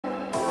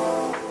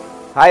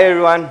Hi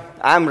everyone,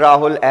 I'm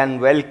Rahul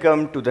and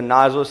welcome to the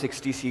Narzo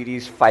 60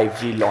 series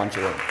 5G launch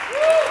event.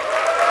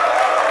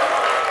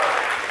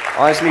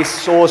 Honestly,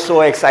 so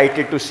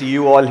excited to see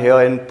you all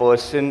here in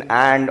person,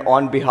 and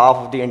on behalf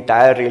of the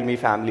entire Realme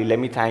family, let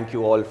me thank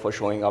you all for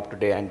showing up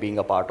today and being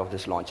a part of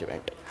this launch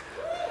event.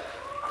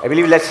 I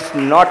believe let's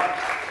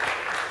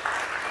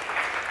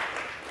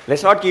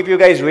not keep you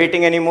guys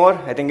waiting anymore.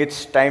 I think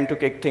it's time to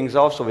kick things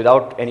off. So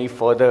without any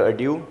further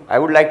ado, I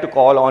would like to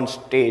call on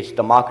stage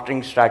the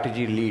marketing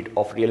strategy lead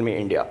of Realme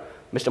India,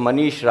 Mr.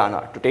 Manish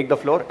Rana, to take the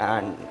floor,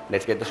 and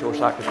let's get the show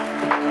started.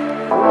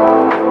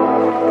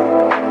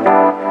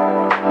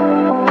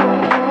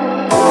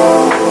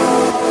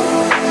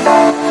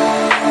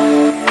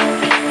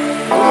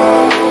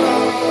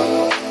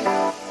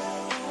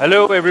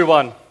 Hello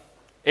everyone.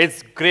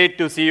 It's great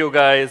to see you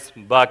guys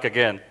back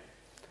again.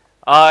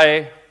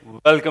 I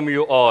welcome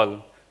you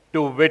all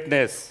to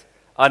witness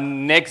a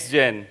next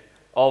gen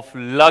of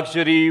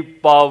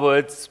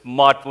luxury-powered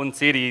smartphone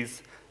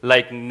series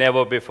like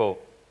never before.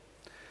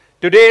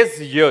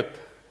 Today's youth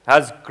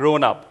has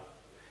grown up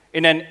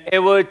in an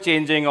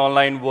ever-changing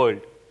online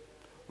world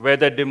where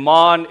the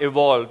demand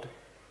evolved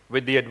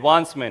with the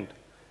advancement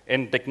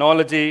in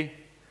technology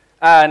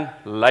and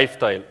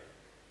lifestyle.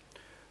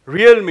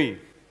 Realme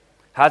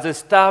has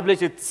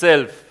established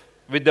itself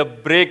with the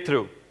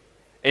breakthrough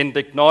in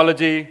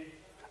technology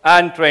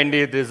and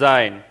trendy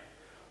design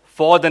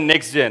for the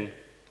next gen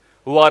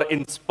who are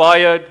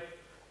inspired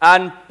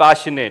and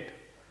passionate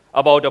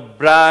about a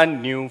brand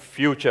new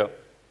future.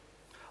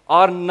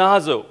 Our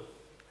Narzo,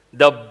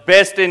 the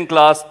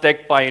best-in-class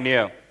tech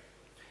pioneer,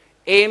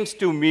 aims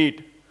to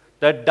meet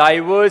the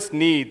diverse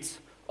needs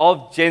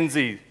of Gen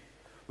Z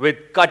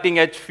with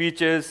cutting-edge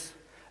features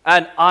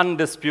and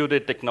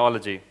undisputed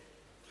technology.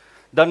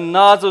 The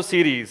Narzo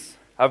series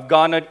have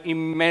garnered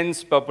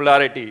immense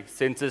popularity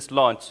since its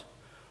launch,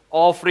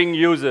 offering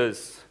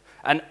users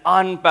an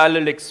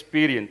unparalleled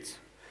experience.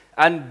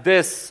 And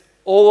this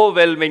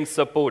overwhelming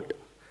support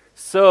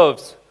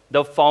serves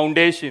the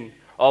foundation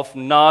of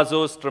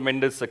Narzo's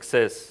tremendous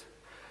success.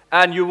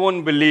 And you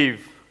won't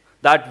believe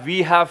that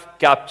we have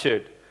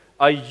captured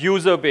a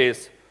user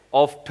base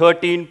of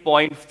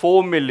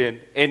 13.4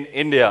 million in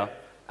India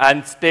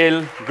and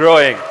still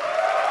growing.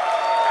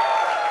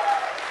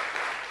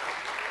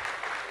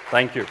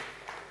 Thank you.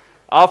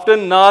 After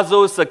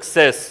Narzo's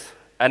success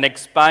and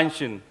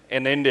expansion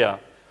in India,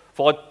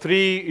 for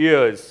 3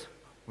 years,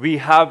 we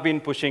have been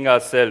pushing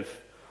ourselves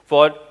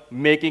for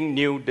making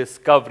new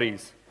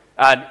discoveries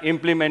and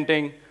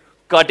implementing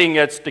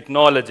cutting-edge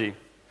technology.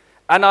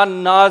 And our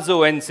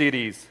Narzo N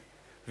series,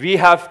 we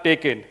have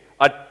taken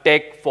a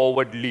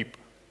tech-forward leap.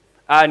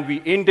 And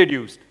we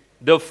introduced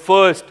the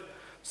first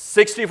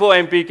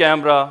 64MP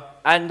camera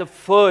and the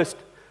first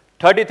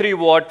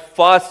 33-watt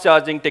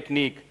fast-charging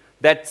technique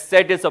that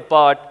set us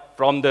apart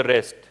from the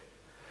rest.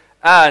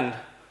 And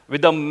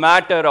with a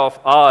matter of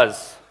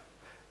hours,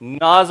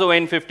 Narzo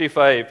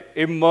N55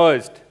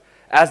 emerged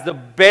as the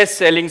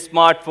best-selling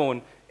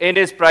smartphone in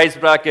its price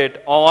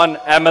bracket on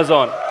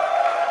Amazon.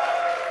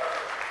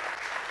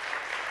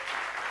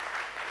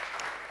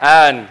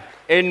 And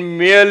in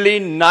merely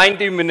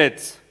 90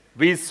 minutes,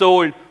 we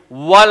sold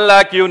 1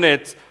 lakh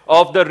units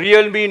of the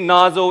Realme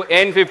Narzo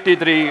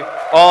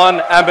N53 on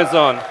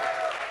Amazon.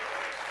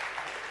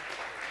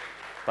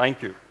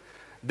 Thank you.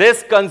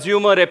 This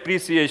consumer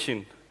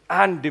appreciation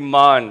and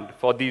demand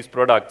for these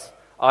products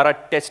are a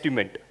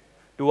testament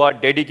to our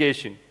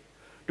dedication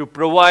to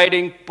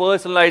providing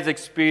personalized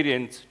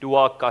experience to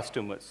our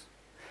customers.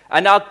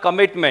 And our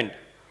commitment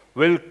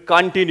will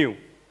continue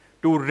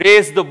to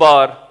raise the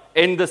bar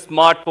in the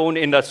smartphone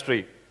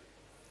industry.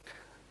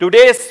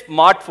 Today's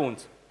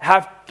smartphones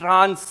have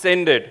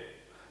transcended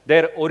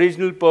their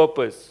original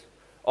purpose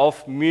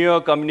of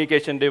mere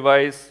communication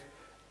device,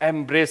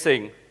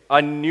 embracing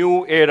a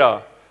new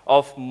era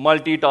of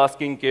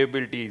multitasking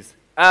capabilities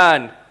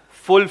and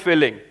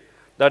fulfilling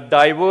the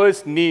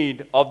diverse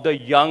need of the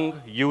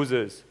young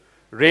users,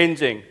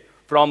 ranging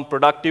from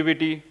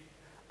productivity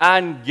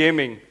and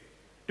gaming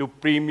to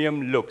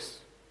premium looks.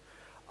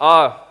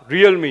 Our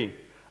Realme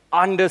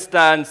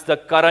understands the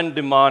current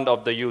demand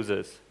of the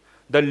users.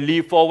 The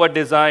leap-forward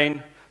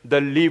design,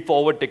 the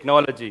leap-forward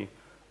technology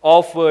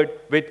offered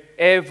with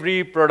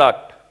every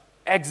product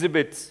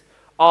exhibits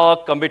our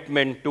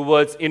commitment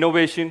towards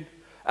innovation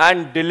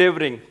and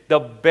delivering the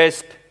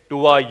best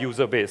to our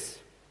user base.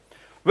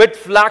 With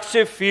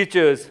flagship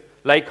features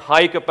like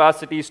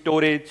high-capacity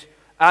storage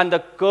and the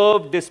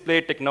curved display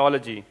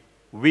technology,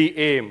 we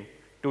aim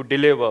to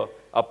deliver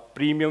a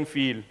premium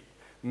feel,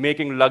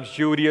 making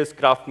luxurious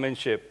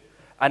craftsmanship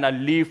and a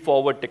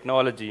leap-forward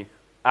technology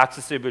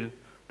accessible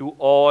to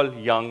all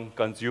young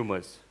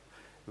consumers.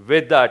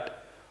 With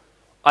that,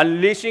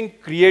 unleashing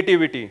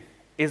creativity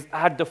is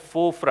at the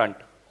forefront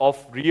of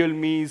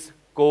Realme's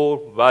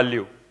core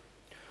value.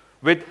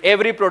 With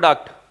every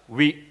product,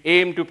 we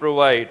aim to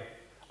provide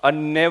a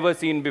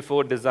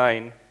never-seen-before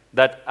design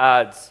that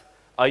adds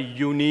a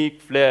unique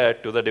flair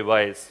to the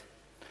device.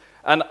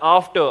 And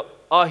after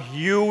a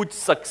huge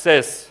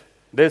success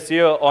this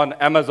year on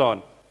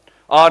Amazon,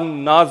 our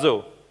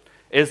Narzo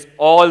is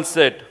all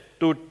set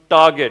to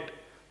target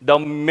the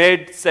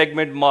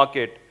mid-segment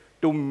market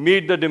to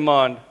meet the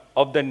demand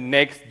of the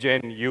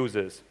next-gen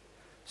users.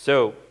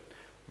 So,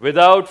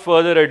 without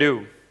further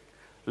ado,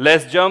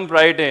 let's jump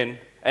right in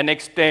and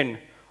extend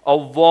a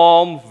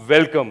warm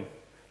welcome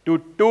to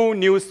two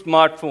new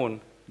smartphones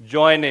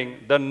joining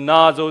the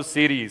Narzo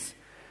series,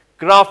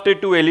 crafted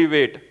to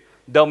elevate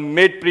the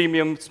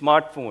mid-premium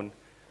smartphone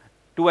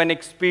to an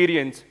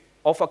experience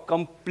of a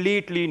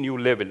completely new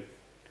level.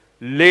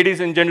 Ladies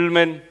and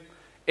gentlemen,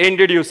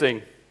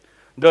 introducing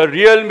the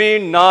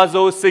Realme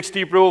Narzo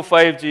 60 Pro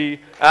 5G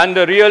and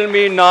the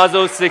Realme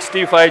Narzo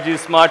 60 5G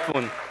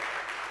smartphone.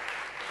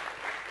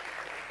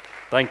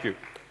 Thank you.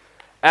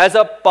 As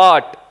a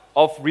part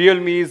of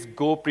Realme's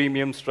Go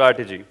Premium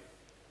strategy,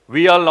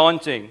 we are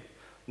launching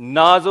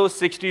Narzo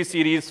 60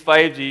 series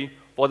 5G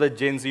for the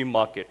Gen Z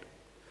market.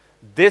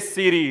 This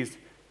series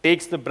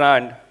takes the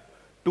brand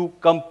to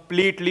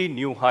completely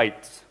new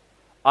heights,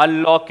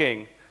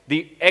 unlocking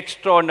the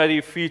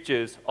extraordinary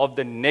features of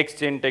the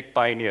next-gen tech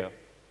pioneer.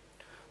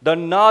 The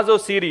Narzo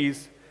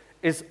series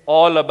is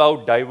all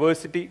about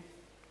diversity,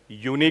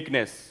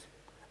 uniqueness,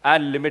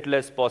 and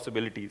limitless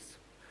possibilities,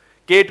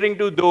 catering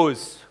to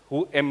those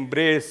who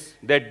embrace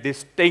their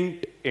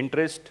distinct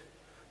interest,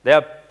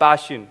 their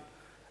passion,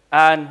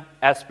 and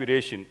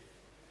aspiration.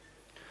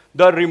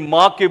 The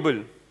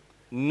remarkable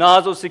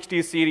Narzo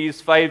 60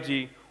 series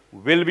 5G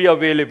will be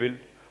available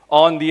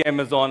on the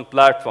Amazon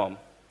platform,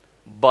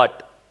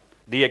 but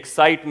the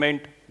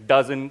excitement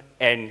doesn't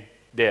end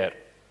there.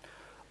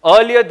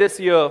 Earlier this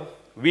year,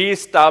 we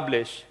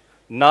established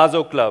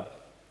Narzo Club,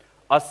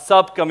 a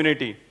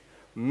sub-community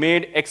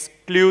made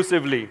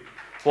exclusively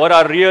for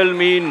our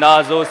Realme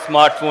Narzo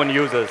smartphone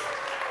users.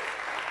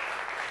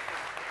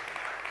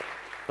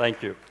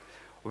 Thank you.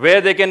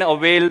 Where they can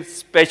avail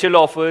special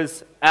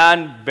offers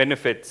and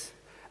benefits.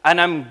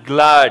 And I'm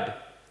glad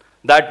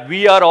that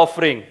we are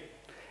offering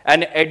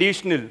an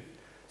additional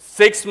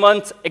 6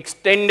 months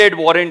extended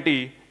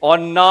warranty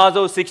on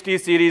Narzo 60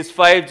 series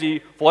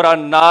 5G for our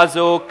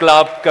Narzo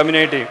Club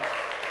community.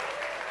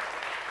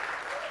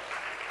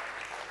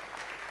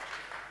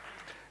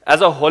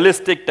 As a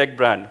holistic tech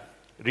brand,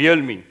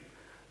 Realme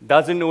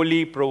doesn't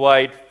only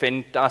provide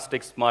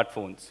fantastic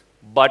smartphones,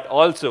 but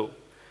also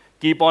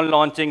keep on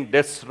launching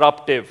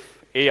disruptive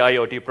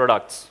AIoT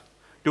products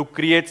to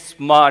create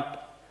smart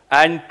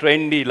and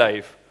trendy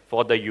life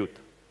for the youth.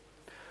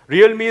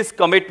 Realme's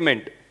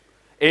commitment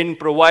in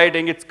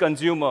providing its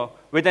consumer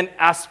with an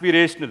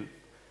aspirational,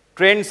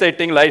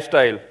 trend-setting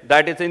lifestyle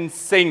that is in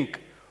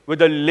sync with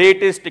the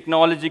latest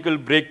technological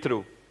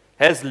breakthrough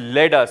has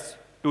led us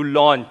to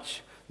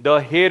launch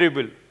the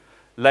hearable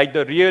like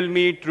the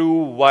Realme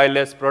True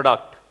Wireless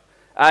product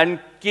and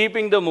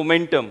keeping the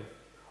momentum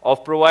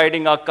of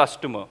providing our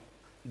customer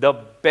the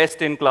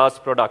best-in-class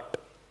product.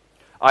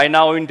 I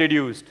now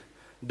introduced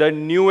the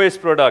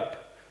newest product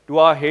to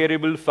our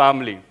hearable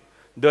family,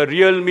 the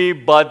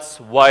Realme Buds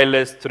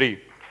Wireless 3.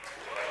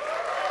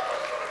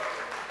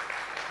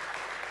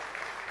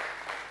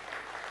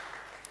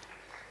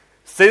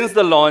 Since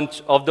the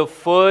launch of the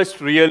first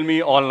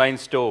Realme online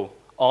store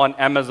on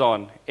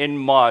Amazon in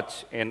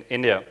March in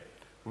India,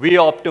 we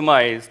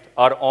optimized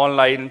our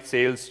online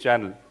sales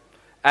channel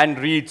and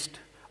reached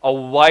a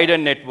wider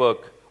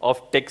network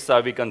of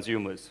tech-savvy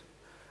consumers.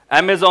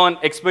 Amazon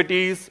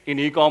expertise in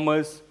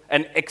e-commerce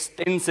and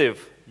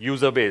extensive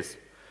user base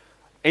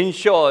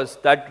ensures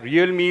that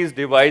Realme's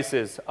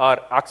devices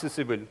are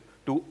accessible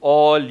to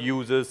all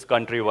users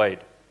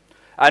countrywide.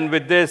 And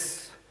with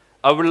this,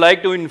 I would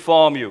like to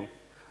inform you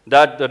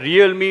that the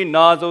Realme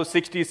Narzo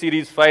 60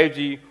 series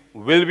 5G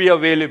will be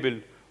available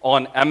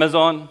on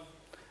Amazon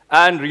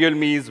and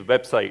Realme's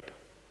website.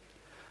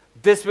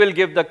 This will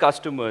give the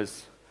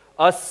customers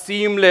a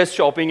seamless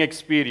shopping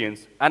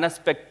experience and a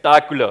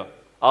spectacular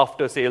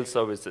after-sales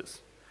services.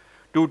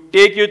 To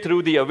take you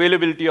through the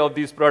availability of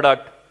this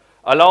product,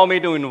 allow me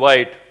to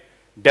invite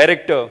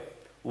Director,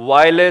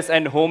 Wireless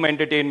and Home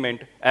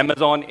Entertainment,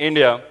 Amazon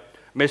India,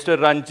 Mr.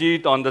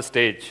 Ranjit on the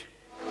stage.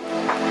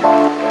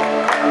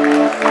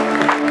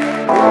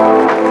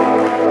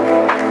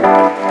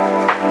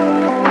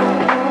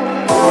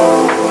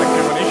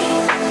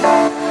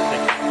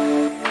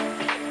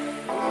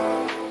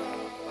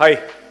 Hi.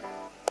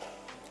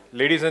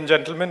 Ladies and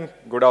gentlemen,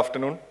 good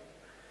afternoon.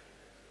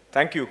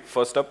 Thank you,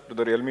 first up, to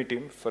the Realme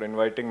team for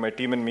inviting my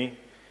team and me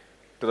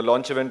to the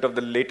launch event of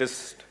the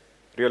latest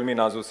Realme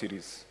Narzo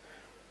series.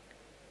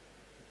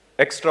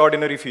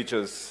 Extraordinary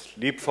features,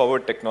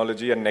 leap-forward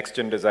technology, and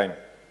next-gen design.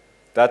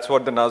 That's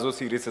what the Narzo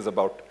series is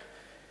about.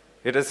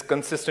 It has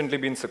consistently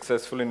been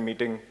successful in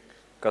meeting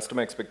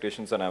customer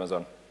expectations on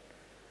Amazon.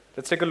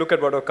 Let's take a look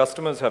at what our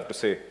customers have to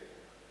say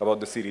about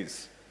the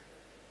series.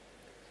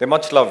 They're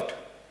much loved.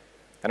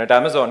 And at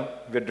Amazon,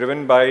 we're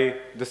driven by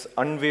this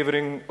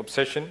unwavering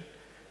obsession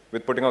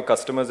with putting our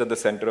customers at the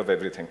center of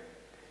everything.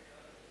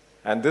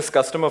 And this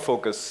customer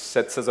focus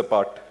sets us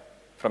apart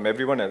from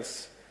everyone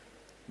else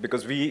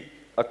because we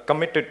are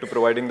committed to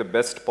providing the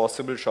best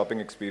possible shopping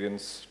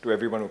experience to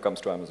everyone who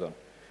comes to Amazon.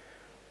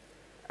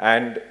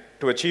 And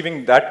to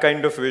achieving that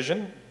kind of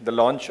vision, the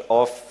launch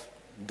of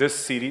this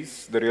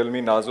series, the Realme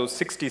Narzo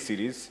 60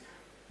 series,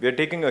 we are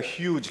taking a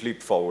huge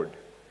leap forward.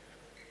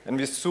 And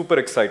we're super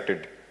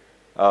excited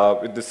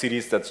with the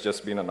series that's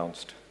just been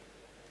announced.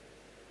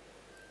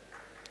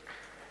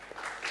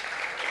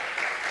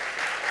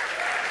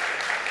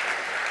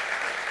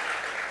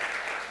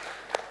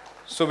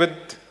 So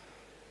with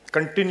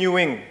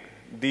continuing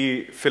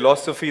the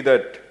philosophy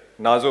that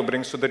Narzo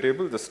brings to the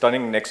table, the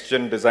stunning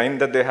next-gen design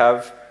that they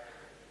have,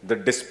 the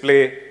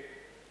display,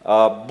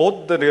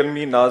 both the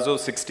Realme Narzo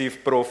 60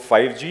 Pro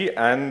 5G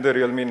and the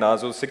Realme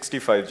Narzo 60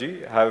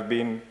 5G have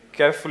been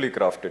carefully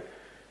crafted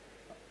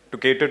to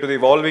cater to the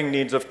evolving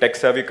needs of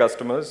tech-savvy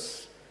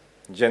customers,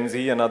 Gen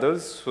Z and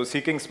others, who are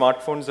seeking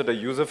smartphones that are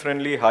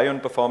user-friendly, high on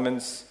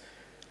performance,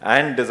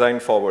 and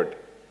design-forward.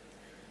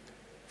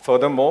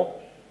 Furthermore,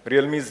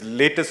 Realme's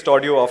latest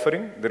audio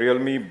offering, the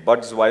Realme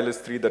Buds Wireless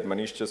 3 that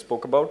Manish just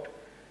spoke about,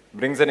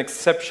 brings an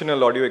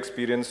exceptional audio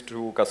experience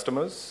to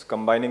customers,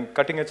 combining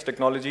cutting-edge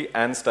technology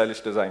and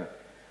stylish design.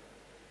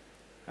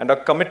 And our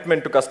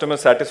commitment to customer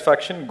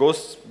satisfaction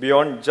goes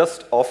beyond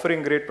just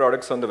offering great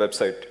products on the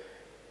website.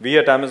 We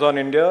at Amazon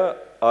India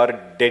are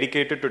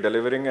dedicated to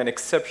delivering an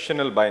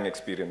exceptional buying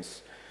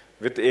experience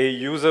with a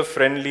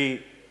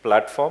user-friendly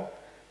platform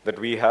that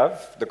we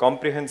have, the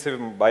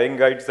comprehensive buying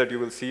guides that you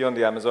will see on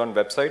the Amazon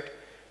website,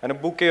 and a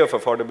bouquet of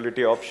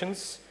affordability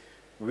options.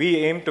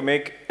 We aim to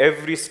make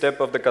every step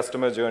of the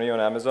customer journey on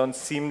Amazon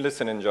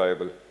seamless and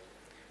enjoyable.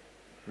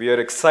 We are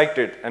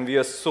excited and we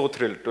are so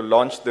thrilled to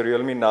launch the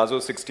Realme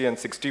Narzo 60 and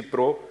 60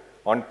 Pro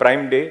on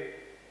Prime Day,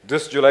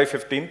 this July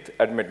 15th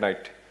at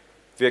midnight.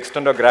 We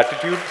extend our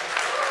gratitude.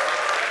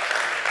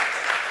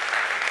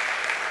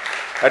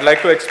 I'd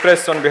like to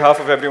express on behalf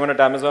of everyone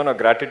at Amazon our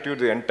gratitude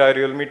to the entire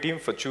Realme team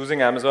for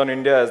choosing Amazon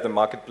India as the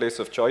marketplace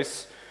of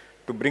choice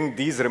to bring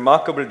these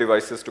remarkable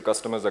devices to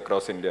customers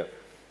across India.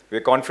 We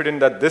are confident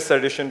that this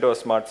addition to our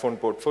smartphone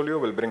portfolio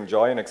will bring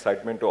joy and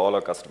excitement to all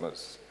our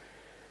customers.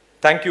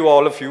 Thank you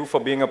all of you for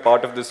being a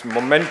part of this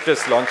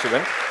momentous launch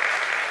event.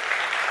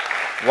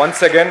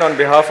 Once again, on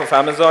behalf of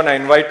Amazon, I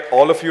invite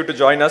all of you to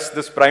join us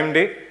this Prime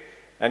Day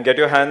and get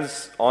your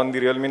hands on the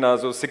Realme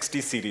Narzo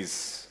 60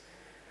 series.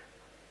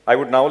 I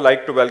would now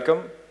like to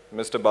welcome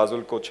Mr.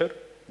 Bazul Kocher,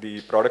 the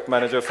product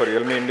manager for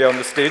Realme India, on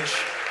the stage.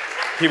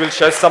 He will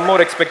share some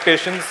more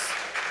expectations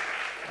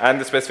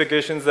and the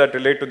specifications that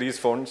relate to these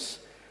phones.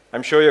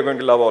 I'm sure you're going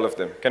to love all of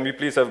them. Can we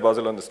please have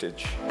Basil on the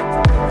stage?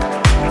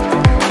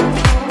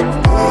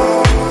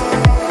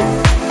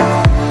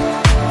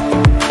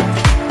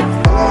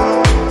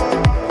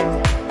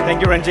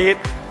 Thank you, Ranjit.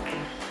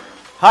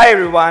 Hi,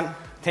 everyone.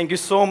 Thank you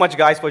so much,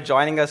 guys, for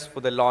joining us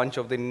for the launch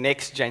of the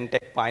next-gen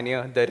tech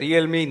pioneer, the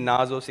Realme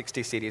Narzo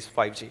 60 series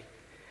 5G.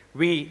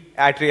 We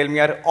at Realme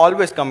are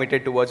always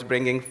committed towards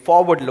bringing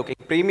forward-looking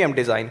premium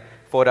design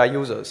for our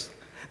users.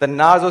 The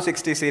Narzo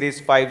 60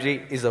 series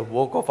 5G is a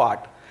work of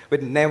art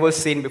with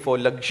never-seen-before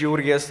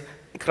luxurious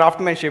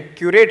craftsmanship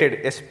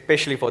curated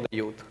especially for the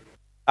youth.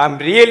 I'm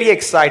really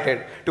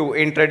excited to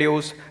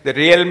introduce the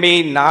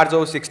Realme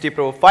Narzo 60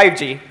 Pro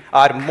 5G,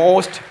 our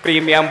most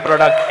premium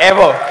product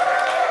ever.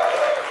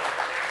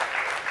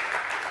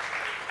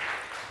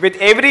 With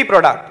every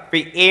product,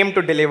 we aim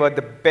to deliver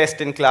the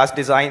best-in-class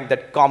design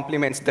that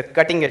complements the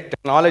cutting-edge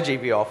technology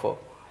we offer.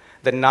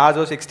 The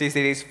Narzo 60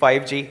 series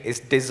 5G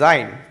is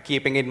designed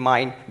keeping in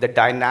mind the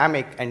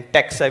dynamic and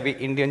tech-savvy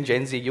Indian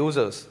Gen Z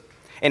users.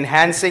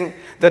 Enhancing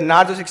the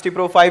Narzo 60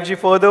 Pro 5G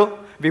further,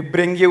 we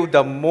bring you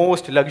the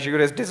most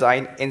luxurious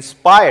design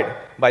inspired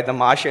by the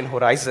Martian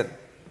horizon.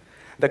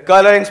 The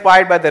color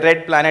inspired by the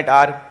red planet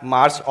are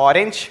Mars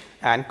Orange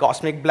and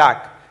Cosmic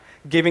Black,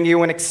 giving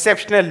you an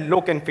exceptional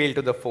look and feel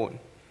to the phone.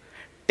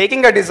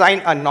 Taking a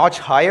design a notch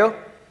higher,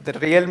 the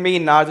Realme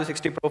Narzo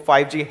 60 Pro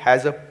 5G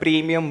has a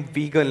premium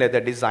vegan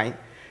leather design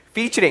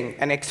featuring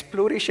an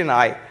exploration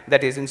eye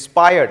that is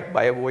inspired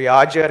by a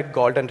Voyager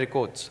golden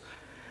records.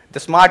 The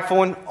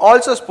smartphone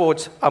also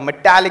sports a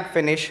metallic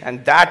finish,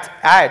 and that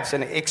adds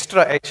an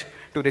extra edge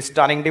to this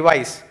stunning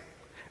device.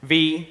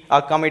 We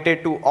are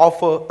committed to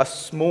offer a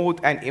smooth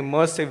and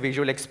immersive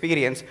visual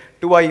experience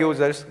to our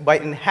users by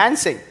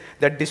enhancing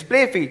the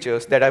display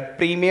features that are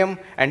premium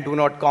and do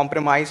not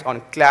compromise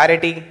on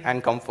clarity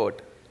and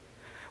comfort.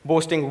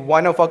 Boasting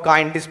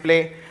one-of-a-kind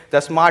display, the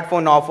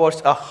smartphone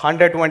offers a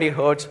 120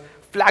 Hz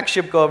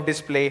flagship curved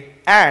display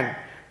and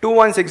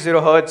 2160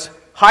 Hz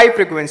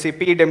high-frequency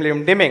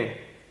PWM dimming.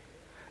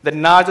 The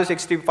Narzo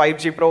 60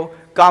 5G Pro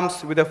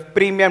comes with a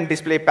premium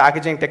display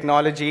packaging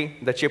technology,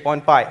 the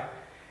chip-on-Pi.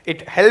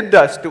 It helped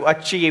us to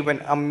achieve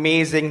an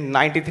amazing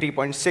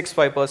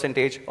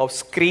 93.65% of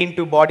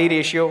screen-to-body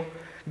ratio,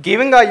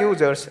 giving our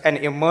users an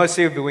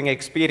immersive viewing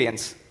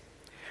experience.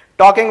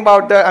 Talking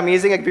about the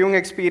amazing viewing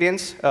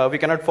experience, we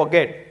cannot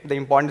forget the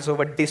importance of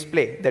a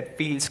display that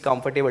feels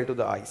comfortable to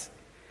the eyes.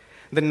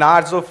 The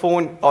Narzo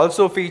phone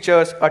also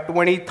features a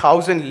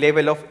 20,000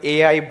 level of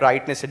AI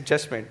brightness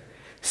adjustment,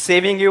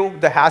 saving you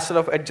the hassle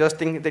of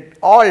adjusting it at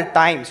all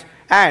times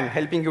and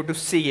helping you to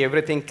see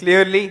everything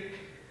clearly.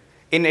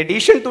 In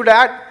addition to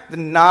that, the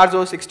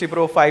Narzo 60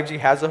 Pro 5G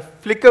has a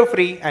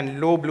flicker-free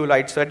and low blue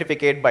light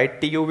certificate by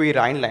TÜV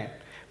Rheinland,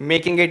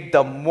 making it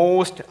the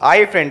most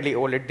eye-friendly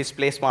OLED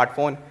display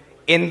smartphone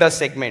in the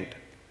segment.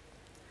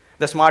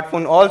 The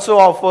smartphone also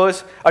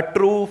offers a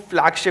true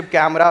flagship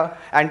camera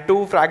and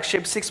two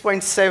flagship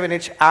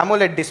 6.7-inch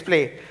AMOLED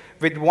display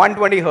with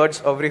 120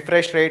 Hz of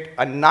refresh rate,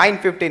 a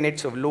 950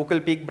 nits of local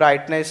peak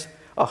brightness,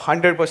 a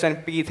 100%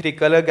 P3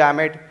 color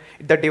gamut.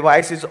 The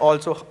device is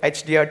also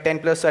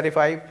HDR10 Plus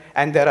certified,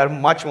 and there are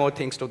much more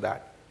things to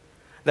that.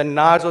 The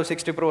Narzo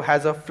 60 Pro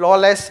has a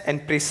flawless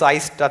and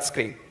precise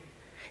touchscreen.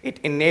 It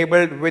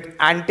enabled with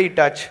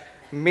anti-touch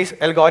MIS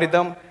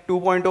algorithm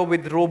 2.0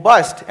 with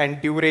robust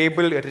and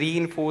durable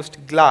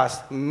reinforced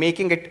glass,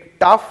 making it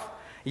tough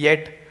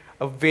yet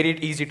a very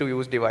easy to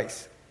use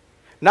device.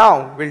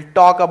 Now we'll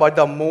talk about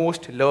the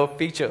most loved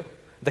feature,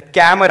 the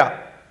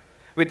camera.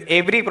 With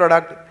every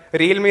product,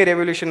 Realme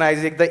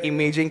revolutionizing the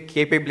imaging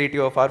capability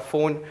of our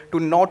phone to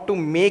not to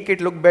make it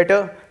look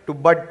better,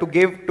 but to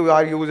give to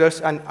our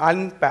users an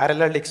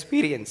unparalleled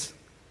experience.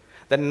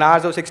 The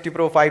Narzo 60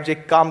 Pro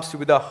 5G comes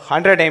with a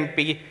 100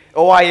 MP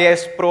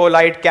OIS Pro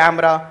Light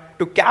camera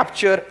to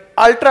capture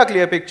ultra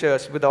clear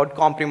pictures without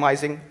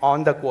compromising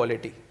on the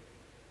quality.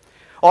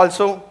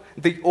 Also,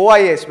 the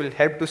OIS will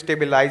help to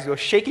stabilize your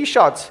shaky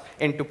shots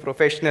into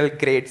professional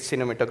grade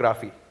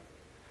cinematography.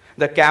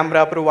 The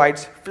camera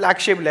provides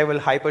flagship level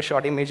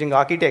hypershot imaging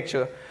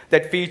architecture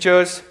that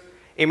features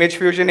image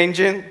fusion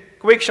engine,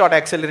 quick shot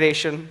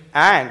acceleration,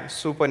 and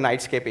super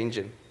nightscape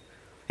engine.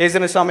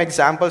 Here's some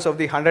examples of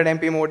the 100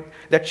 MP mode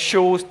that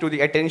shows to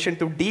the attention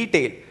to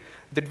detail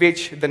that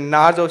which the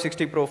Narzo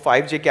 60 Pro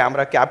 5G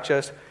camera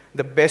captures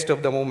the best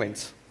of the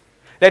moments.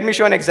 Let me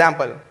show an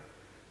example.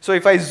 So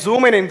if I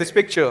zoom in this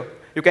picture,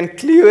 you can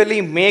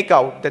clearly make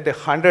out that the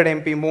 100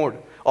 MP mode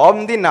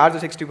on the Narzo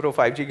 60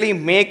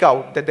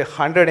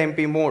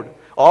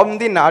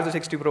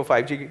 Pro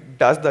 5G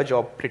does the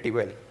job pretty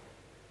well.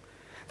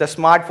 The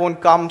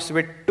smartphone comes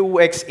with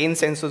 2x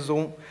in-sensor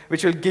zoom,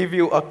 which will give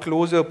you a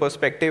closer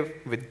perspective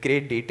with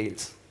great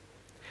details.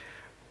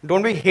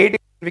 Don't we hate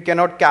it when we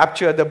cannot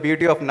capture the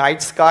beauty of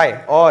night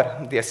sky or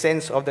the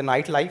essence of the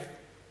nightlife?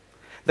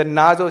 The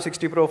Narzo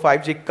 60 Pro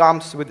 5G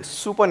comes with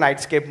super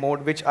nightscape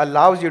mode, which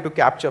allows you to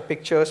capture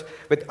pictures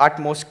with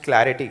utmost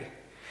clarity.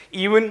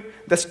 Even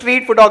the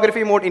street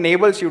photography mode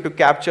enables you to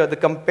capture the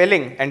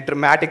compelling and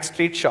dramatic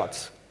street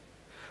shots.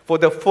 For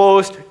the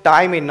first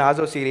time in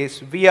Narzo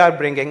series, we are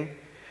bringing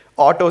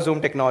auto zoom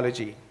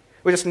technology.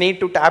 We just need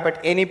to tap at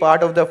any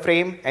part of the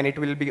frame and it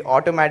will be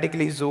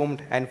automatically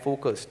zoomed and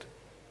focused.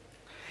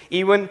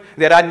 Even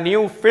there are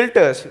new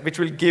filters which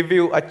will give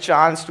you a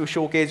chance to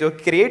showcase your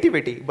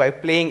creativity by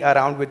playing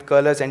around with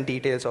colors and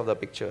details of the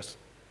pictures.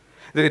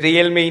 The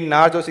Realme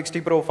Narzo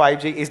 60 Pro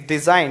 5G is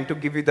designed to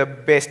give you the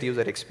best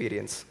user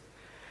experience.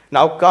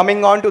 Now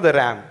coming on to the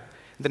RAM,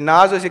 the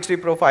Narzo 60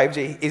 Pro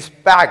 5G is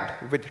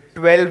packed with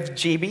 12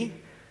 GB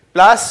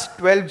plus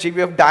 12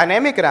 GB of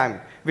dynamic RAM,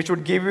 which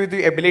would give you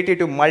the ability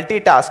to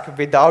multitask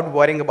without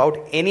worrying about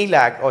any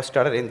lag or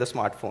stutter in the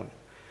smartphone.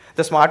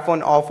 The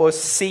smartphone offers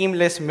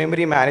seamless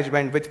memory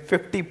management with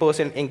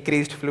 50%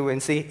 increased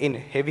fluency in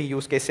heavy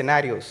use case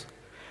scenarios,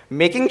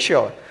 making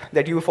sure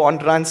that your phone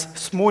runs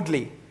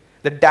smoothly.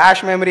 The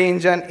dash memory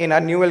engine in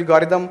our new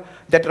algorithm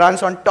that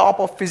runs on top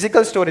of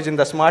physical storage in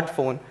the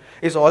smartphone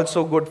is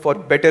also good for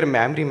better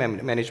memory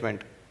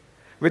management.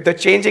 With the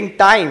changing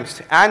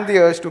times and the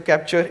urge to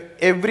capture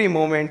every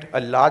moment, a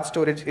large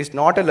storage is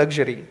not a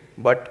luxury,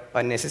 but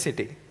a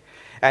necessity.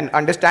 And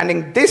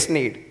understanding this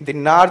need, the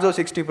Narzo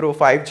 60 Pro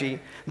 5G,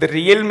 the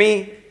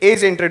Realme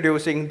is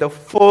introducing the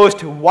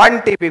first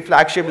 1 TB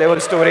flagship level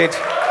storage.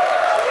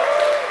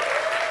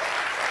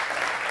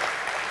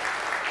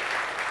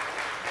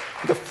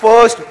 The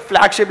first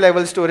flagship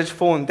level storage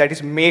phone that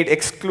is made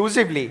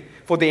exclusively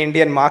for the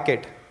Indian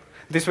market.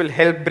 This will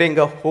help bring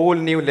a whole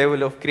new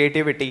level of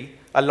creativity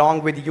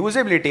along with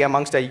usability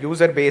amongst a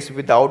user base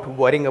without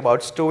worrying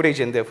about storage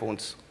in their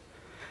phones.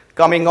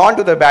 Coming on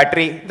to the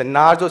battery, the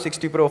Narzo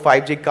 60 Pro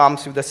 5G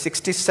comes with a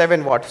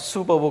 67-watt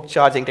SuperVOOC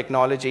charging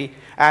technology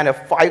and a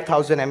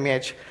 5000 mAh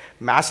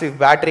massive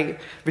battery,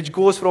 which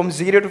goes from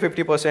 0 to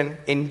 50%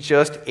 in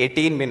just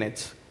 18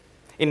 minutes,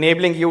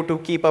 enabling you to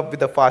keep up with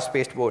the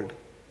fast-paced world.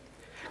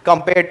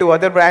 Compared to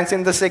other brands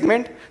in the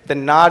segment, the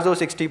Narzo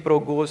 60 Pro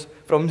goes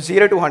from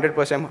 0 to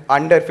 100%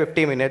 under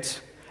 50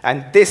 minutes,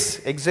 and this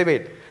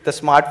exhibits the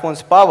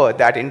smartphone's power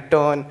that in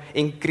turn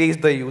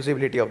increases the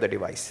usability of the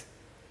device.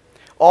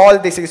 All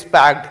this is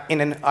packed in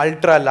an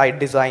ultra-light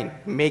design,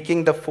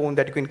 making the phone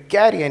that you can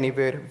carry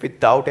anywhere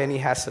without any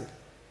hassle.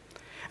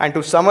 And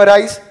to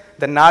summarize,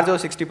 the Narzo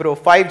 60 Pro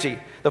 5G,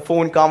 the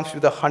phone comes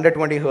with a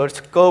 120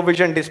 Hz curved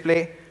vision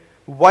display,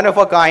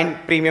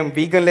 one-of-a-kind premium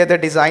vegan leather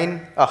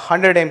design, a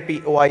 100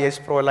 MP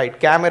OIS Pro Light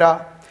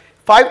camera,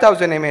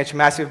 5000 mAh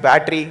massive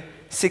battery,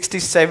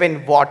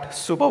 67-watt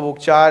SuperVOOC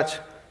charge,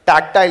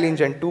 tactile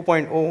engine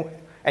 2.0,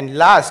 and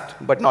last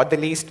but not the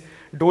least,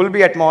 Dolby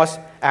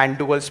Atmos and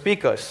dual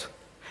speakers.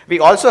 We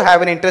also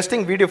have an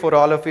interesting video for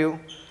all of you.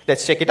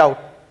 Let's check it out.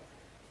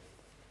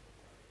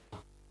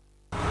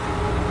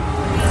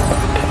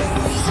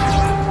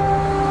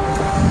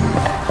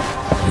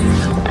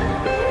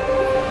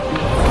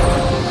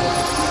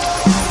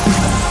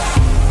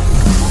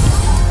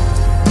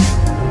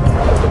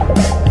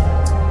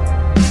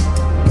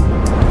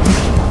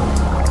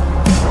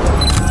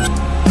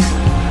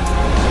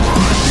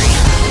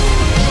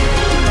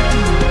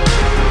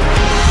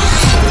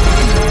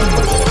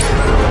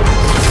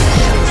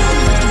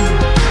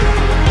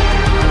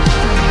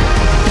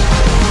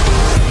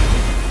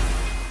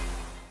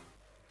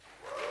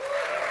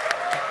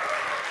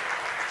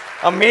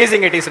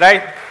 Amazing it is,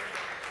 right?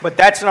 But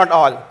that's not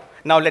all.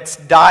 Now let's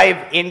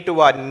dive into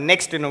our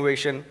next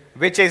innovation,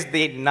 which is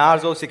the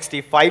Narzo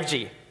 60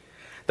 5G.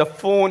 The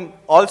phone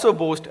also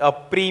boasts a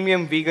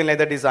premium vegan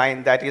leather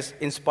design that is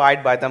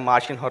inspired by the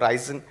Martian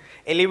horizon,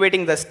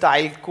 elevating the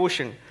style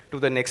quotient to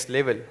the next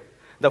level.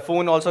 The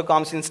phone also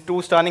comes in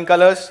two stunning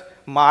colors,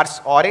 Mars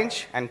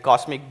Orange and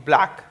Cosmic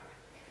Black.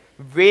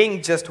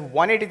 Weighing just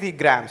 183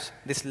 grams,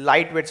 this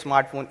lightweight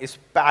smartphone is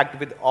packed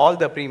with all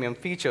the premium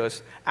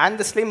features and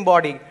the slim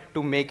body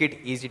to make it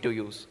easy to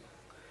use.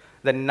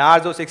 The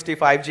Narzo 60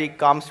 5G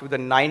comes with a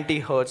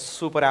 90 Hz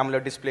Super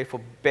AMOLED display for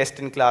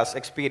best-in-class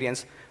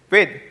experience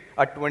with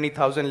a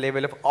 20,000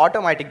 level of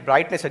automatic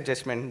brightness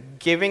adjustment,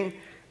 giving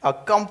a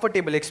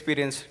comfortable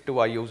experience to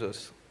our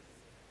users.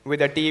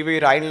 With a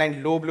TV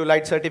Rhineland low blue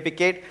light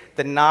certificate,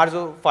 the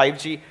Narzo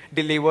 5G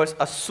delivers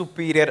a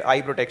superior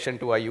eye protection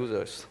to our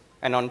users.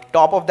 And on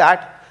top of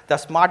that, the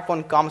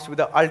smartphone comes with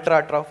the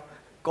ultra tough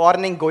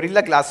Corning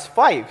Gorilla Glass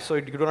 5, so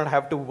you do not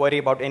have to worry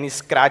about any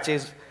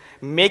scratches,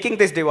 making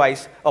this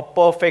device a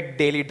perfect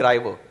daily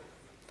driver.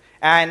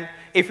 And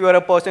if you are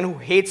a person who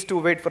hates to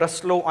wait for a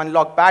slow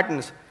unlock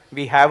patterns,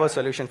 we have a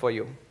solution for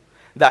you.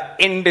 The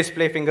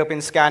in-display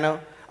fingerprint scanner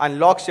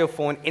unlocks your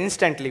phone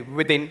instantly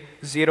within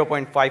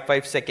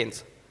 0.55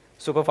 seconds.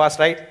 Super fast,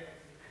 right?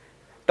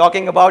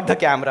 Talking about the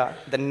camera,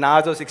 the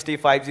Narzo 60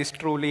 5G is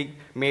truly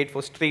made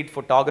for street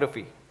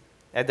photography.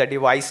 As the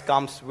device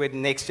comes with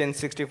next-gen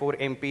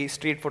 64MP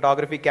street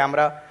photography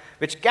camera,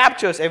 which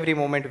captures every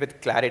moment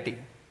with clarity.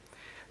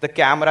 The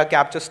camera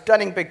captures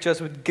stunning pictures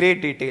with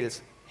great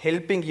details,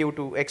 helping you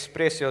to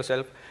express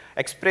yourself,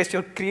 express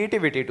your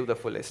creativity to the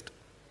fullest.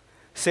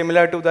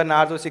 Similar to the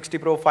Narzo 60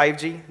 Pro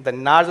 5G, the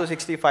Narzo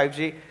 60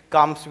 5G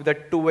comes with a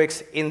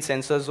 2x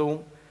in-sensor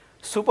zoom,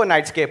 super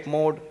nightscape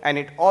mode, and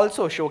it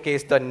also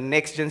showcases the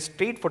next-gen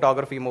street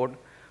photography mode,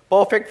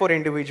 perfect for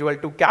individuals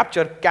to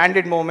capture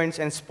candid moments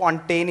and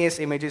spontaneous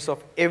images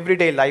of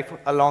everyday life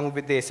along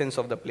with the essence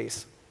of the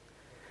place.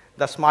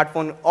 The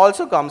smartphone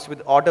also comes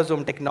with auto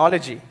zoom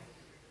technology.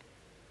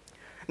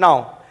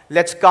 Now,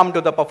 let's come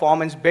to the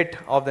performance bit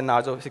of the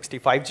Narzo 60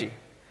 5G.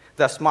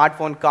 The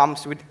smartphone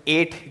comes with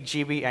 8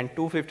 GB and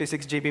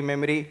 256 GB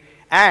memory,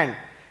 and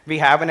we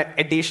have an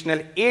additional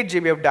 8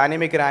 GB of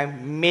dynamic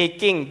RAM,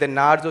 making the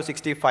Narzo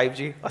 60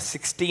 5G a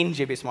 16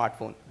 GB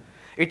smartphone.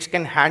 It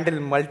can handle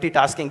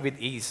multitasking with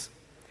ease.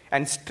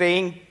 And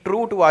staying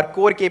true to our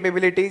core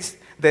capabilities,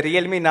 the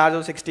Realme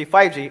Narzo 60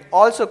 5G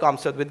also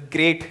comes with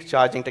great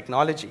charging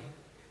technology.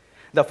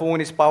 The phone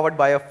is powered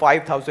by a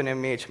 5000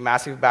 mAh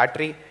massive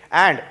battery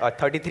and a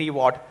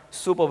 33-watt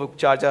SuperVOOC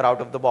charger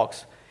out of the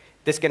box.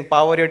 This can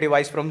power your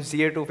device from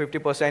 0 to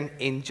 50%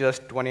 in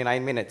just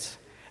 29 minutes.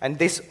 And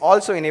this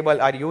also enables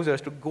our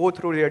users to go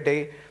through their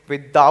day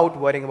without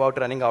worrying about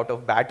running out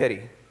of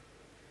battery.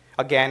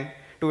 Again,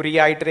 to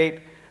reiterate,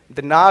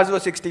 the Narzo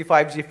 60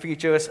 5G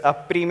features a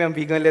premium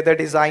vegan leather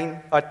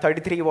design, a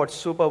 33-watt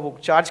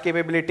SuperVOOC charge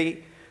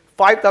capability,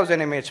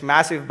 5000 mAh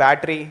massive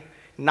battery,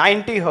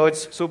 90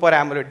 Hz Super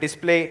AMOLED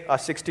display, a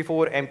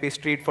 64MP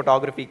street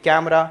photography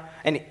camera,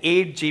 an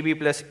 8 GB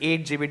plus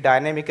 8 GB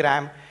dynamic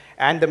RAM,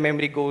 and the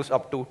memory goes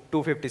up to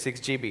 256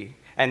 GB.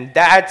 And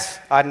that's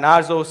our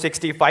Narzo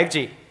 60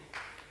 5G.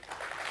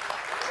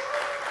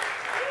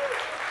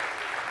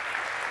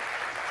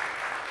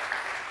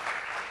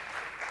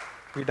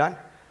 We done?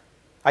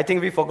 I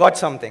think we forgot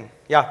something.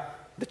 Yeah,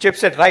 the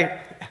chipset,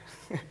 right?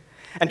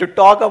 And to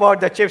talk about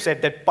the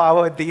chipset that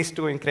power these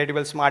two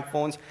incredible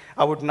smartphones,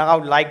 I would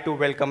now like to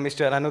welcome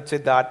Mr. Anuj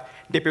Siddharth,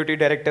 Deputy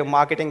Director,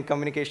 Marketing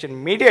Communication,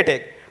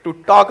 MediaTek, to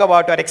talk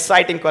about our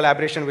exciting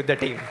collaboration with the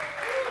team.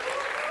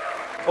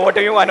 Over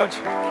to you, Anuj.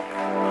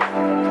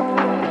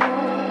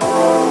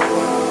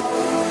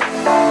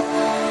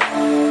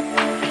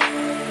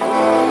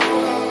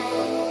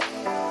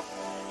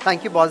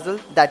 Thank you, Basil.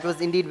 That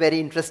was indeed very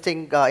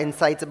interesting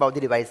insights about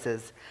the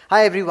devices.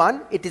 Hi,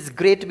 everyone. It is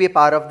great to be a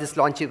part of this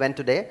launch event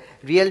today.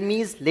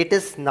 Realme's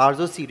latest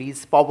Narzo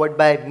series, powered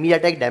by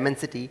MediaTek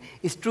Dimensity,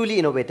 is truly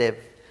innovative.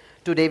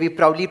 Today, we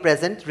proudly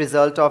present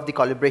result of the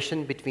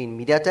collaboration between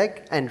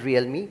MediaTek and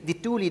Realme, the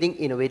two leading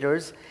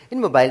innovators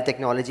in mobile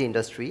technology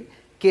industry,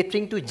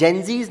 catering to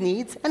Gen Z's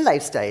needs and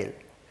lifestyle.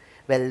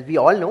 Well, we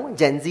all know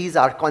Gen Zs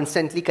are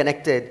constantly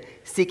connected,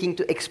 seeking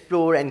to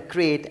explore and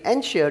create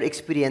and share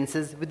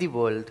experiences with the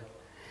world.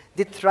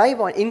 They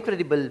thrive on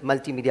incredible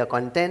multimedia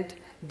content,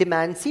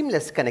 demand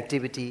seamless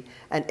connectivity,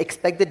 and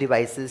expect the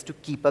devices to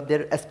keep up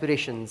their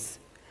aspirations.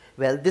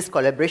 Well, this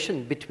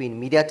collaboration between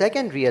MediaTek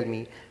and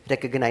Realme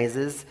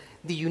recognizes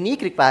the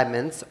unique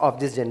requirements of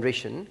this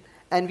generation,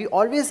 and we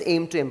always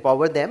aim to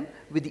empower them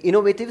with the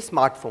innovative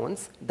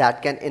smartphones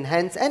that can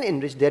enhance and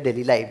enrich their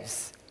daily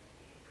lives.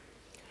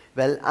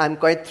 Well, I'm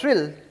quite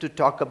thrilled to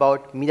talk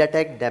about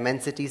MediaTek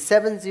Dimensity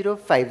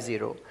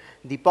 7050,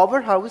 the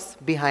powerhouse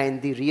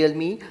behind the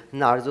Realme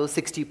Narzo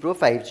 60 Pro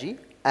 5G.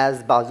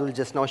 As Basul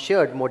just now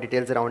shared more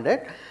details around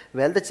it,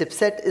 well, the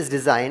chipset is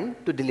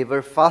designed to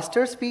deliver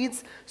faster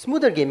speeds,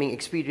 smoother gaming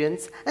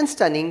experience, and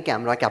stunning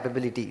camera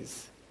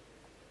capabilities.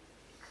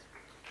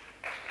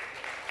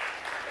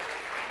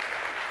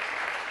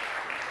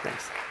 Thanks.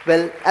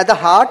 Well, at the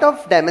heart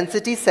of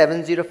Dimensity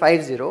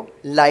 7050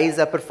 lies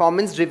a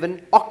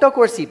performance-driven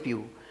octa-core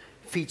CPU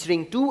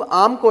featuring two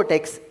ARM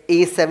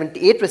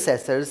Cortex-A78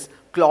 processors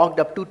clocked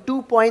up to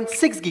 2.6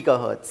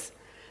 gigahertz.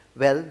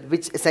 Well,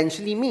 which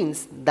essentially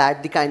means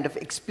that the kind of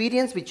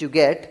experience which you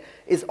get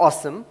is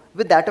awesome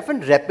with that of a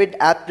rapid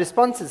app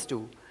responses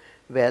too.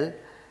 Well,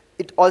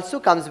 it also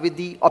comes with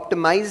the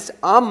optimized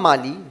ARM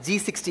Mali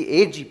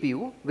G68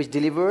 GPU, which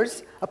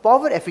delivers a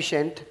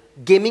power-efficient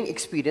gaming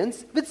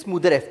experience with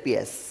smoother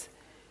FPS.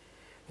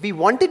 We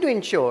wanted to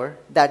ensure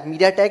that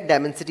MediaTek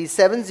Dimensity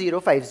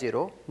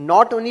 7050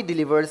 not only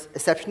delivers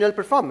exceptional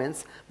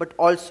performance, but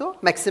also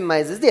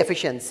maximizes the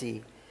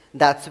efficiency.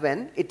 That's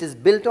when it is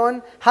built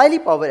on highly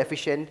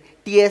power-efficient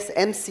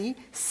TSMC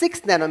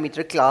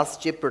 6nm class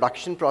chip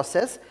production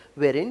process,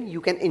 wherein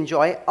you can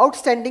enjoy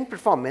outstanding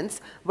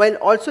performance while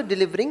also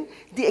delivering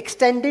the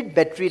extended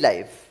battery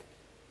life.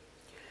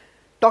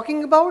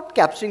 Talking about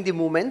capturing the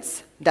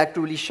moments that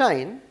truly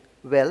shine,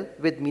 well,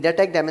 with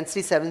MediaTek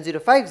Dimensity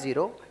 7050,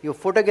 your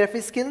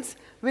photography skills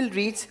will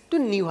reach to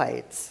new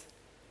heights.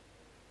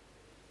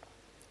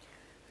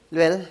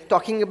 Well,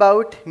 talking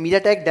about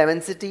MediaTek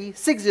Dimensity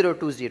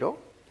 6020,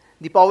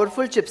 the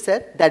powerful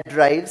chipset that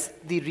drives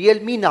the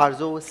Realme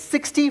Narzo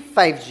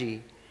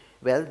 65G.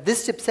 Well,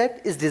 this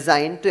chipset is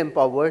designed to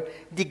empower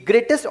the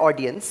greatest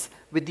audience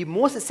with the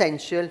most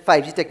essential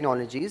 5G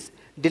technologies,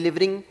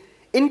 delivering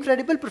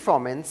incredible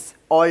performance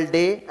all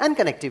day and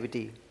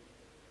connectivity.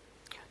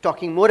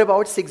 Talking more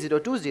about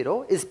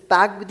 6020 is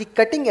packed with the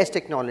cutting-edge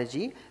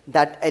technology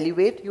that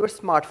elevate your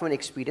smartphone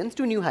experience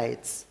to new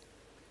heights.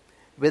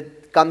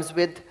 Comes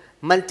with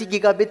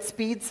multi-gigabit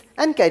speeds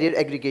and carrier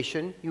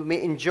aggregation. You may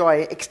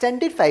enjoy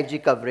extended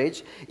 5G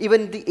coverage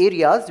even in the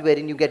areas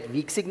wherein you get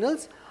weak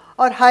signals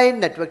or high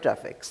network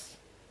traffics.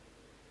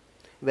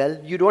 Well,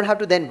 you don't have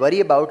to then worry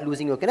about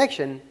losing your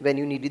connection when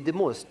you need it the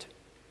most.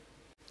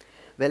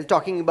 Well,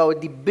 talking about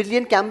the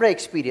billion camera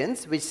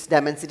experience which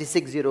Dimensity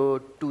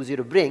 6020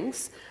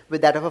 brings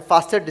with that of a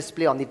faster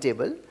display on the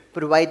table,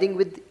 providing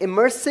with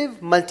immersive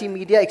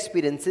multimedia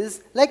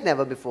experiences like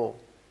never before.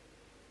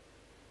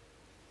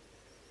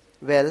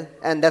 Well,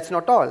 and that's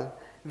not all.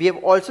 We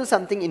have also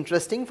something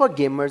interesting for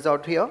gamers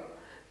out here.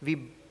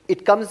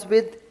 It comes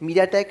with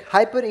MediaTek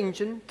Hyper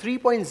Engine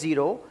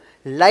 3.0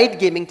 light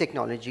gaming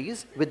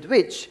technologies, with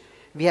which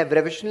we have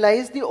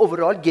revolutionized the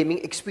overall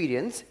gaming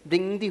experience,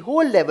 bringing the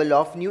whole level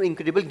of new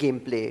incredible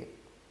gameplay.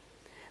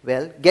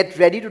 Well, get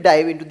ready to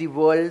dive into the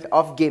world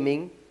of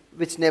gaming,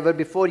 which never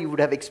before you would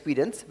have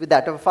experienced, with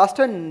that of a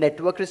faster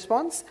network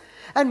response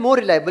and more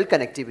reliable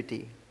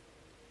connectivity.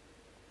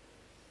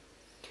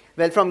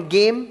 Well, from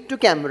game to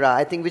camera,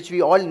 I think which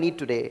we all need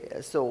today.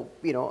 So,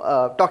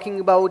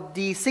 talking about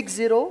the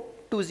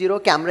 6020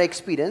 camera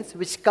experience,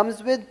 which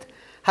comes with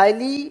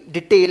highly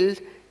detailed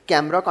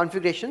camera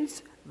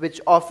configurations, which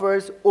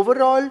offers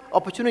overall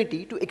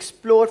opportunity to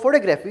explore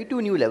photography to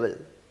a new level.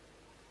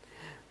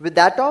 With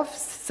that of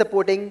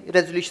supporting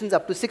resolutions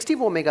up to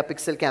 64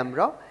 megapixel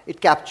camera, it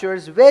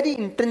captures very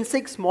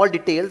intrinsic small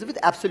details with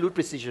absolute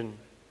precision.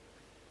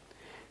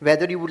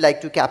 Whether you would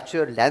like to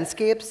capture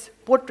landscapes,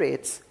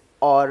 portraits,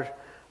 or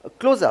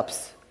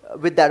close-ups,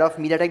 with that of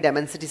MediaTek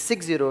Dimensity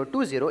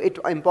 6020, it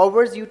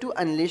empowers you to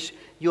unleash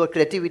your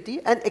creativity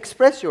and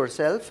express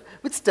yourself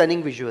with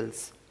stunning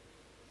visuals.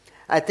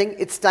 I think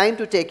it's time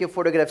to take your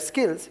photograph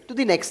skills to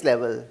the next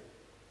level.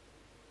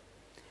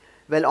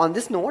 Well, on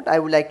this note, I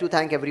would like to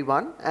thank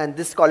everyone, and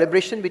this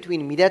collaboration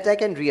between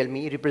MediaTek and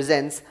Realme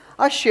represents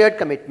our shared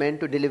commitment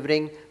to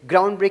delivering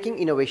groundbreaking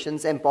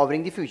innovations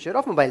empowering the future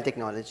of mobile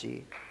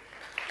technology.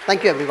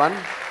 Thank you, everyone.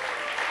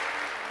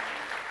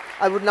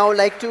 I would now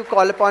like to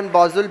call upon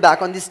Bozul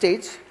back on the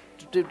stage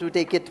to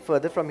take it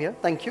further from here.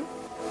 Thank you.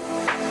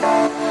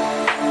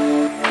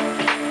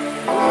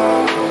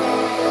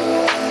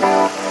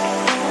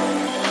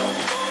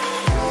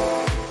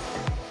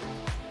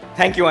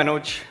 Thank you,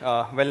 Anuj.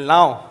 Well,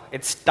 now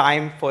it's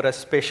time for a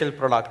special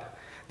product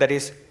that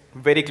is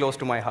very close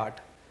to my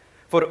heart.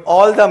 For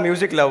all the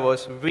music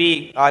lovers,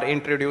 we are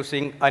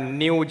introducing a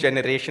new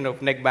generation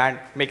of neckband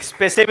made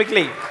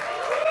specifically.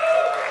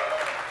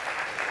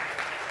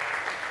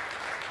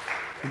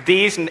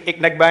 These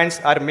neckbands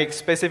are made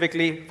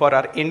specifically for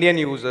our Indian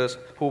users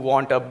who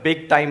want a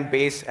big-time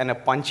bass and a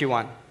punchy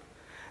one.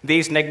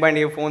 These neckband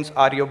earphones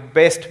are your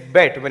best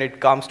bet when it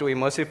comes to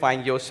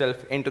immersifying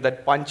yourself into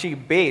that punchy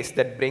bass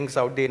that brings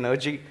out the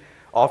energy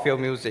of your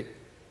music.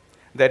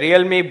 The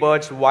Realme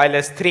Buds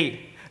Wireless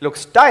 3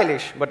 looks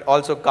stylish, but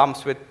also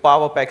comes with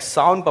power-packed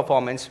sound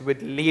performance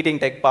with leading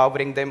tech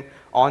powering them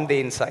on the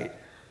inside.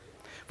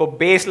 For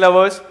bass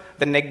lovers,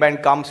 the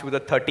neckband comes with a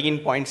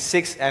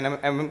 13.6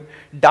 nm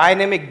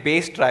dynamic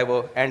bass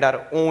driver and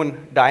our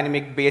own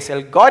dynamic bass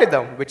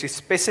algorithm, which is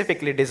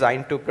specifically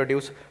designed to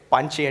produce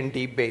punchy and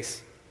deep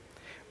bass.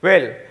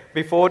 Well,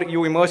 before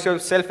you immerse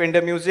yourself in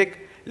the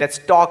music, let's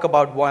talk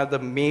about one of the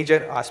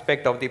major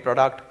aspects of the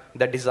product,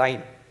 the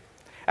design.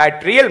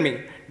 At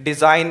Realme,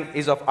 design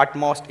is of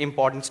utmost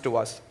importance to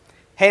us.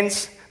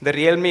 Hence, the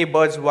Realme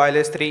Buds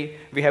Wireless 3,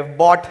 we have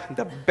bought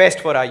the best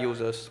for our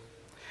users.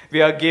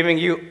 We are giving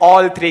you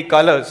all three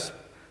colors.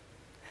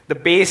 The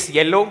base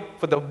yellow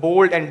for the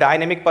bold and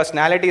dynamic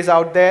personalities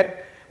out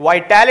there,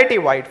 vitality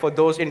white for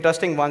those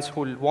interesting ones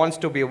who wants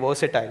to be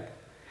versatile,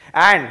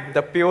 and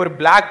the pure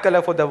black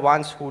color for the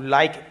ones who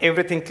like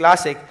everything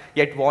classic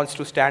yet wants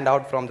to stand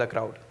out from the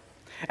crowd.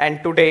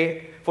 And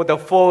today, for the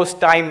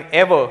first time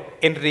ever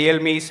in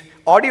Realme's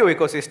audio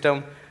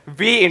ecosystem,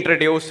 we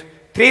introduce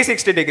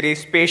 360-degree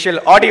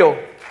spatial audio.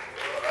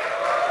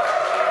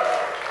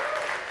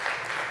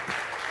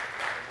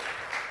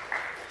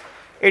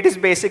 It is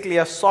basically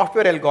a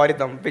software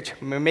algorithm which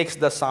mimics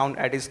the sound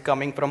that is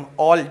coming from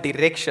all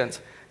directions,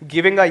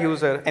 giving a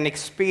user an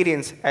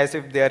experience as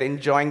if they are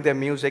enjoying their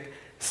music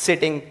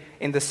sitting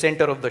in the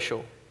center of the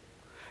show.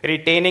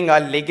 Retaining our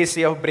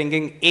legacy of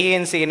bringing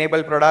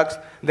ANC-enabled products,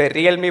 the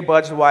Realme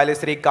Buds Wireless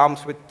 3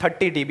 comes with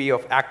 30 dB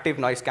of active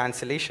noise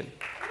cancellation.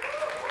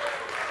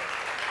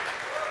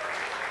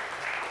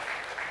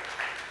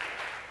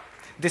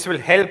 This will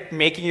help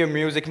making your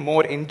music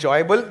more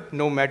enjoyable,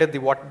 no matter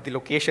what the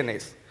location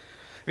is.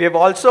 We have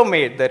also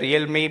made the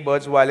Realme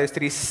Buds Wireless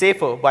 3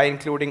 safer by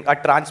including a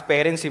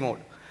transparency mode,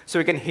 so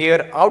you can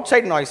hear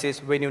outside noises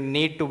when you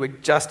need to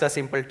with just a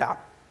simple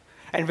tap.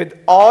 And with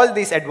all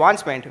these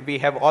advancements, we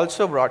have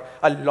also brought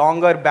a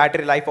longer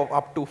battery life of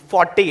up to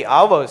 40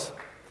 hours.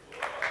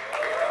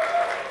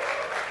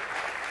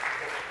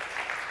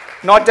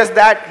 Not just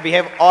that, we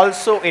have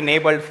also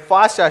enabled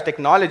fast charge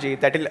technology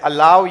that will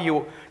allow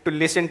you to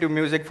listen to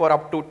music for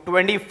up to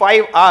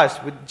 25 hours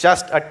with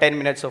just a 10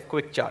 minutes of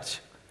quick charge.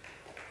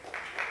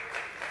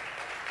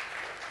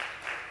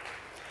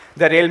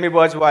 The Realme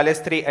Buds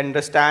Wireless 3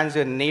 understands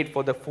your need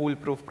for the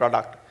foolproof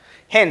product.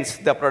 Hence,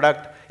 the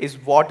product is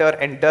water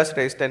and dust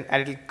resistant,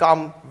 and it will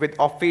come with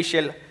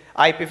official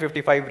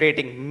IP55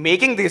 rating,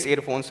 making these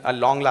earphones a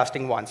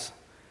long-lasting ones.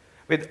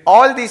 With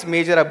all these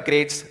major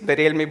upgrades, the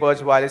Realme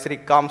Buds Wireless 3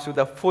 comes with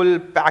a full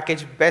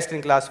package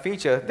best-in-class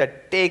feature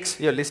that takes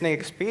your listening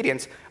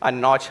experience a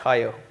notch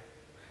higher.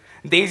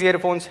 These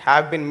earphones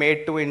have been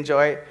made to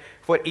enjoy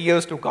for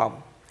years to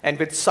come, and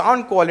with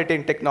sound quality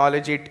and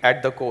technology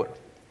at the core.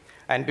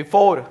 And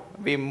before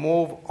we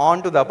move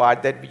on to the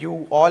part that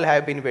you all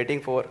have been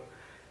waiting for,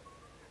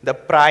 the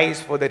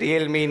price for the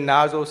Realme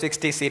Narzo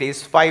 60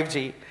 series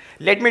 5G,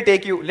 let me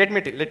take you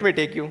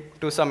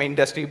to some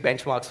industry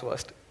benchmarks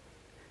first.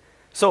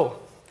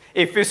 So,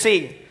 if you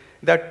see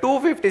the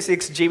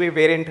 256 GB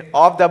variant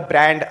of the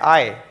brand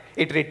I,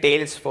 it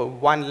retails for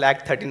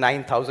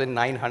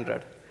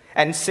 1,39,900.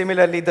 And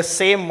similarly, the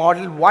same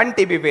model 1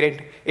 TB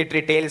variant, it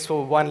retails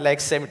for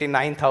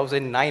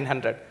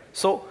 1,79,900.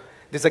 So,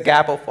 there's a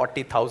gap of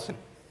 40,000.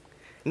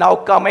 Now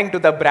coming to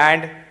the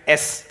brand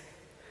S.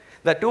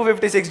 The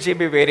 256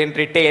 GB variant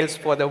retails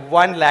for the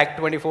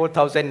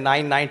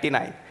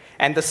 1,24,999,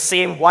 and the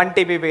same 1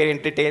 TB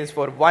variant retails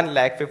for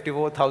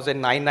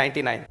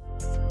 1,54,999.